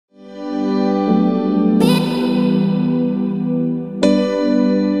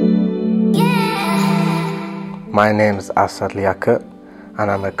My name is Asad Liaquat and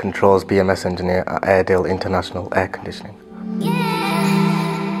I'm a Controls BMS Engineer at Airedale International Air Conditioning.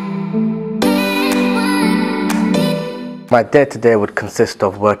 My day-to-day would consist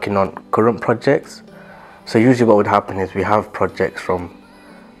of working on current projects. So usually what would happen is we have projects from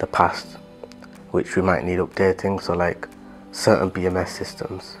the past which we might need updating, so like certain BMS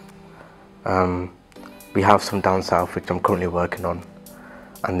systems. We have some down south which I'm currently working on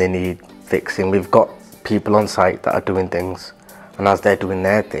and they need fixing. We've got people on site that are doing things, and as they're doing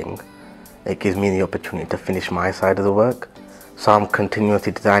their thing, it gives me the opportunity to finish my side of the work. So I'm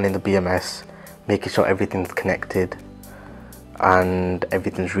continuously designing the BMS, making sure everything's connected and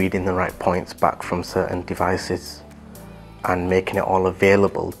everything's reading the right points back from certain devices and making it all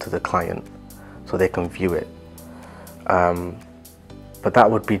available to the client so they can view it. But that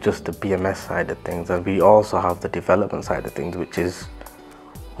would be just the BMS side of things, and we also have the development side of things, which is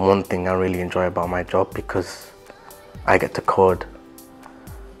one thing I really enjoy about my job because I get to code.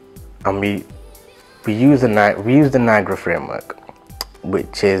 And we use the Niagara framework,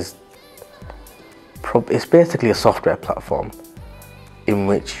 which is it's basically a software platform in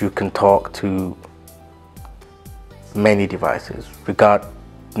which you can talk to many devices,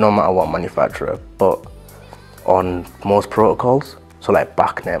 no matter what manufacturer, but on most protocols, so like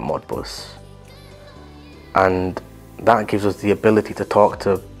BACnet, Modbus, and that gives us the ability to talk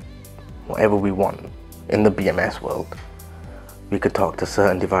to whatever we want in the BMS world. We could talk to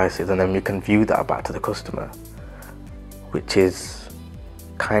certain devices and then we can view that back to the customer, which is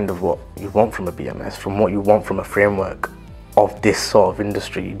kind of what you want from a BMS, from what you want from a framework of this sort of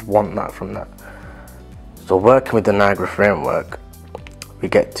industry. You'd want that from that. So working with the Niagara framework, we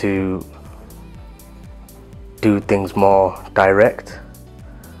get to do things more direct.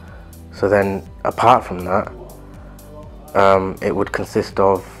 So then apart from that, it would consist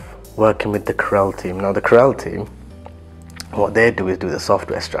of working with the Corel team. Now the Corel team, what they do is do the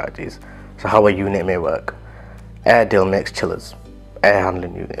software strategies. So how a unit may work. Airedale makes chillers, air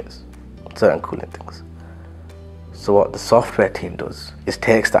handling units, certain cooling things. So what the software team does is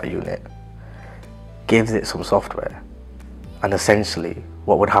takes that unit, gives it some software, and essentially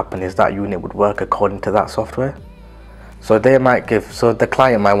what would happen is that unit would work according to that software. So the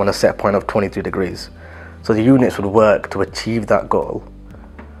client might want to set a point of 22 degrees. So the units would work to achieve that goal.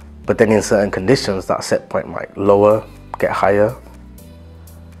 But then in certain conditions, that set point might lower, get higher,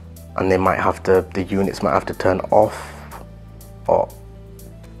 and the units might have to turn off or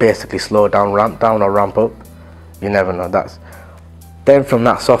basically slow down, ramp down or ramp up. You never know. Then from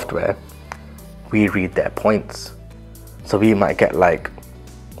that software, we read their points. So we might get like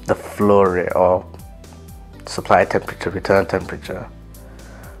the flow rate or supply temperature, return temperature,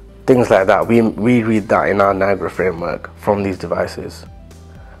 things like that. We read that in our Niagara framework from these devices,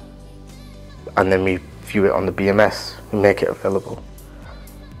 and then we view it on the BMS, we make it available.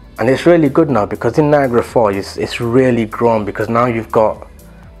 And it's really good now because in Niagara 4 it's really grown, because now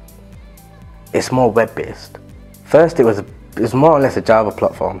it's more web-based. First it was more or less a Java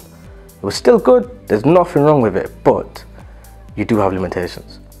platform. It was still good, there's nothing wrong with it, but you do have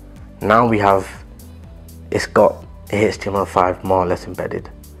limitations. Now it's got HTML5 more or less embedded.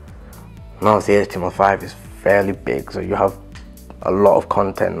 Now the HTML5 is fairly big, so you have a lot of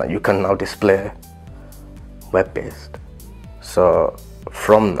content that you can now display web-based. So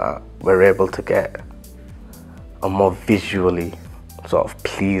from that, we're able to get a more visually sort of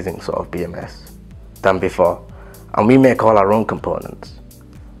pleasing sort of BMS than before. And we make all our own components.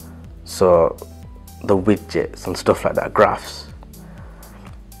 So the widgets and stuff like that, graphs,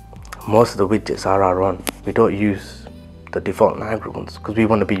 most of the widgets are our own. We don't use the default Niagara ones because we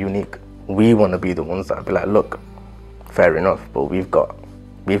want to be unique. We want to be the ones that be like, look, fair enough, but we've got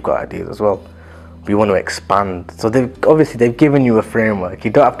ideas as well. We want to expand. So they've given you a framework.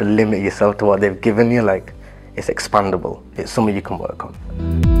 You don't have to limit yourself to what they've given you. Like, it's expandable. It's something you can work on.